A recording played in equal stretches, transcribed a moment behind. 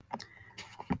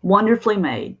Wonderfully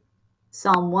made.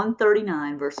 Psalm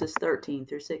 139, verses 13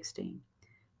 through 16.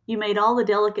 You made all the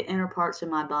delicate inner parts of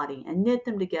my body and knit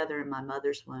them together in my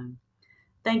mother's womb.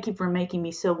 Thank you for making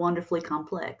me so wonderfully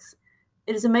complex.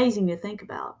 It is amazing to think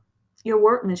about. Your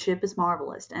workmanship is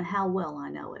marvelous, and how well I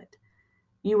know it.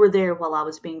 You were there while I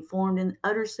was being formed in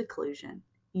utter seclusion.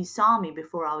 You saw me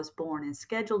before I was born and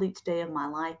scheduled each day of my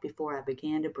life before I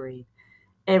began to breathe.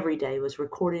 Every day was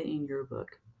recorded in your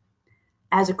book.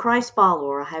 As a Christ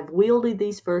follower, I have wielded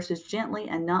these verses gently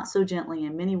and not so gently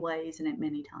in many ways and at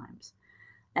many times.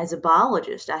 As a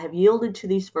biologist, I have yielded to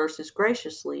these verses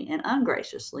graciously and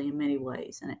ungraciously in many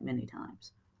ways and at many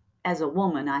times. As a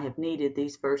woman, I have needed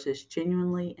these verses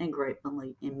genuinely and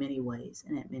gratefully in many ways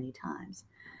and at many times.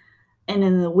 And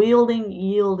in the wielding,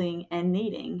 yielding, and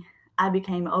needing, I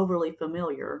became overly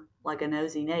familiar, like a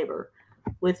nosy neighbor,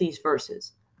 with these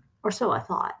verses. Or so I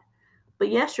thought. But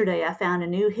yesterday I found a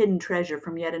new hidden treasure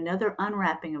from yet another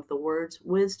unwrapping of the words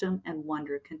wisdom and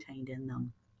wonder contained in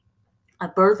them. A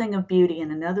birthing of beauty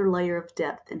and another layer of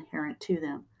depth inherent to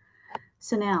them.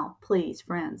 So now, please,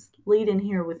 friends, lead in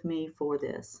here with me for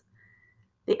this.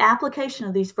 The application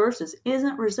of these verses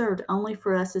isn't reserved only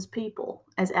for us as people,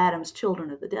 as Adam's children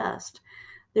of the dust.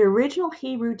 The original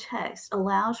Hebrew text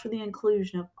allows for the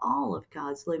inclusion of all of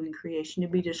God's living creation to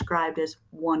be described as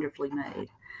wonderfully made.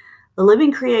 The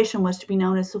living creation was to be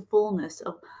known as the fullness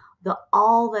of the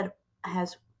all that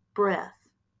has breath.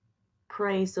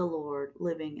 Praise the Lord,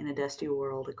 living in a dusty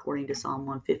world, according to Psalm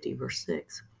 150, verse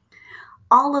 6.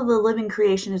 All of the living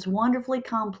creation is wonderfully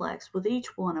complex, with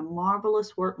each one a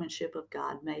marvelous workmanship of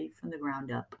God made from the ground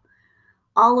up.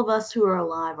 All of us who are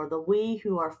alive are the we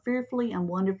who are fearfully and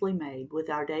wonderfully made, with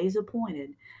our days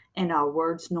appointed and our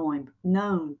words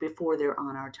known before they're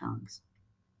on our tongues.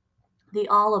 The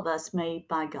all of us made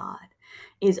by God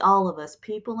is all of us,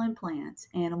 people and plants,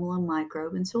 animal and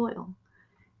microbe and soil.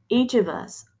 Each of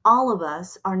us, all of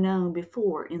us, are known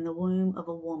before in the womb of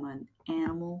a woman,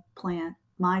 animal, plant,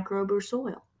 microbe, or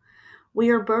soil. We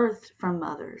are birthed from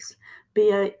mothers,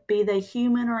 be they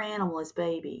human or animal as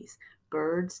babies,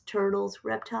 birds, turtles,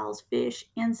 reptiles, fish,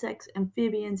 insects,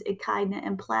 amphibians, echidna,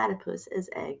 and platypus as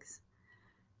eggs,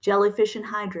 jellyfish and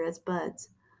hydra as buds,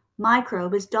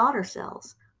 microbe as daughter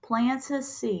cells, plants as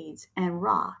seeds, and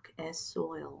rock as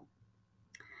soil.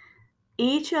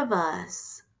 Each of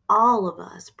us, all of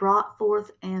us, brought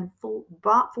forth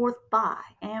by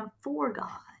and for God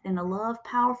in a love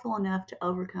powerful enough to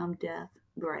overcome death,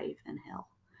 grave, and hell.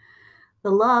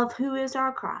 The love who is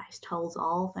our Christ holds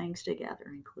all things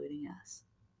together, including us.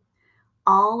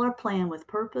 All are planned with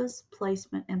purpose,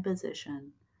 placement, and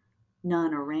position.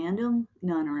 None are random,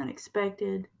 none are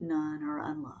unexpected, none are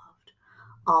unloved.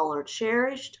 All are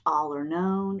cherished, all are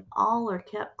known, all are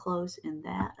kept close in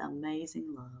that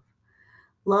amazing love.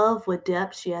 Love with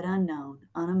depths yet unknown,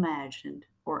 unimagined,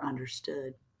 or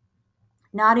understood.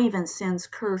 Not even sin's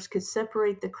curse could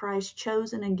separate the Christ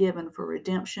chosen and given for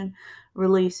redemption,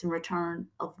 release, and return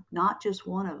of not just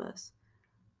one of us,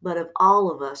 but of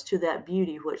all of us to that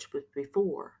beauty which was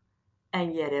before,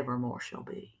 and yet evermore shall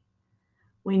be.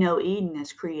 We know Eden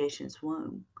as creation's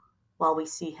womb, while we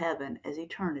see heaven as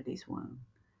eternity's womb.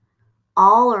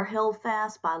 All are held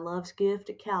fast by love's gift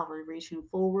at Calvary, reaching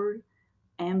forward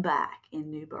and back in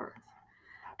new birth,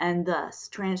 and thus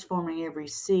transforming every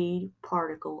seed,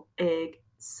 particle, egg,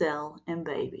 cell, and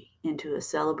baby into a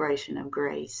celebration of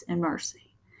grace and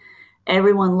mercy.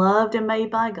 Everyone loved and made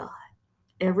by God.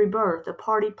 Every birth a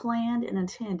party planned and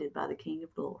attended by the King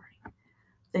of Glory.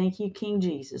 Thank you, King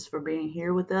Jesus, for being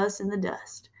here with us in the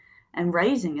dust and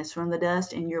raising us from the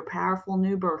dust in your powerful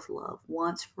new birth love,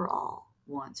 once for all,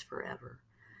 once forever.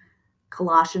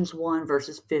 Colossians 1,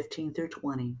 verses 15 through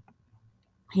 20.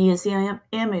 He is the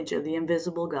image of the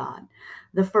invisible God,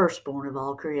 the firstborn of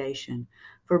all creation.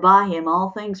 For by him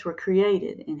all things were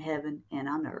created in heaven and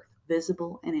on earth,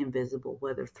 visible and invisible,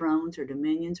 whether thrones or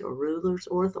dominions or rulers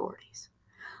or authorities.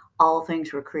 All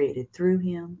things were created through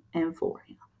him and for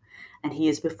him. And he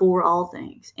is before all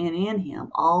things, and in him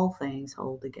all things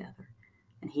hold together.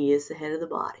 And he is the head of the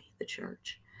body, the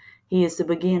church. He is the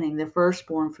beginning, the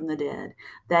firstborn from the dead,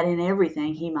 that in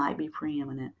everything he might be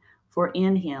preeminent. For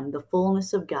in him the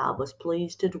fullness of God was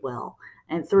pleased to dwell,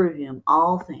 and through him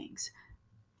all things,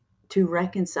 to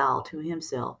reconcile to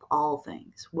himself all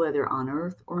things, whether on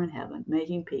earth or in heaven,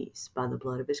 making peace by the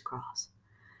blood of his cross.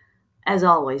 As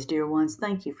always, dear ones,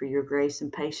 thank you for your grace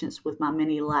and patience with my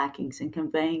many lackings in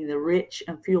conveying the rich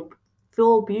and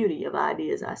full beauty of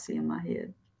ideas I see in my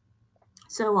head.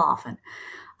 So often,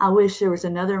 I wish there was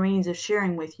another means of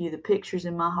sharing with you the pictures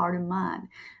in my heart and mind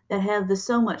that have the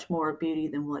so much more beauty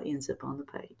than what ends up on the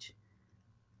page.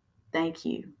 Thank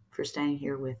you for staying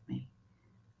here with me.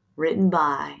 written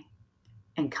by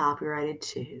and copyrighted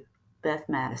to Beth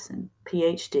Madison,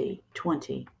 PhD,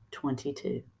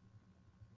 2022.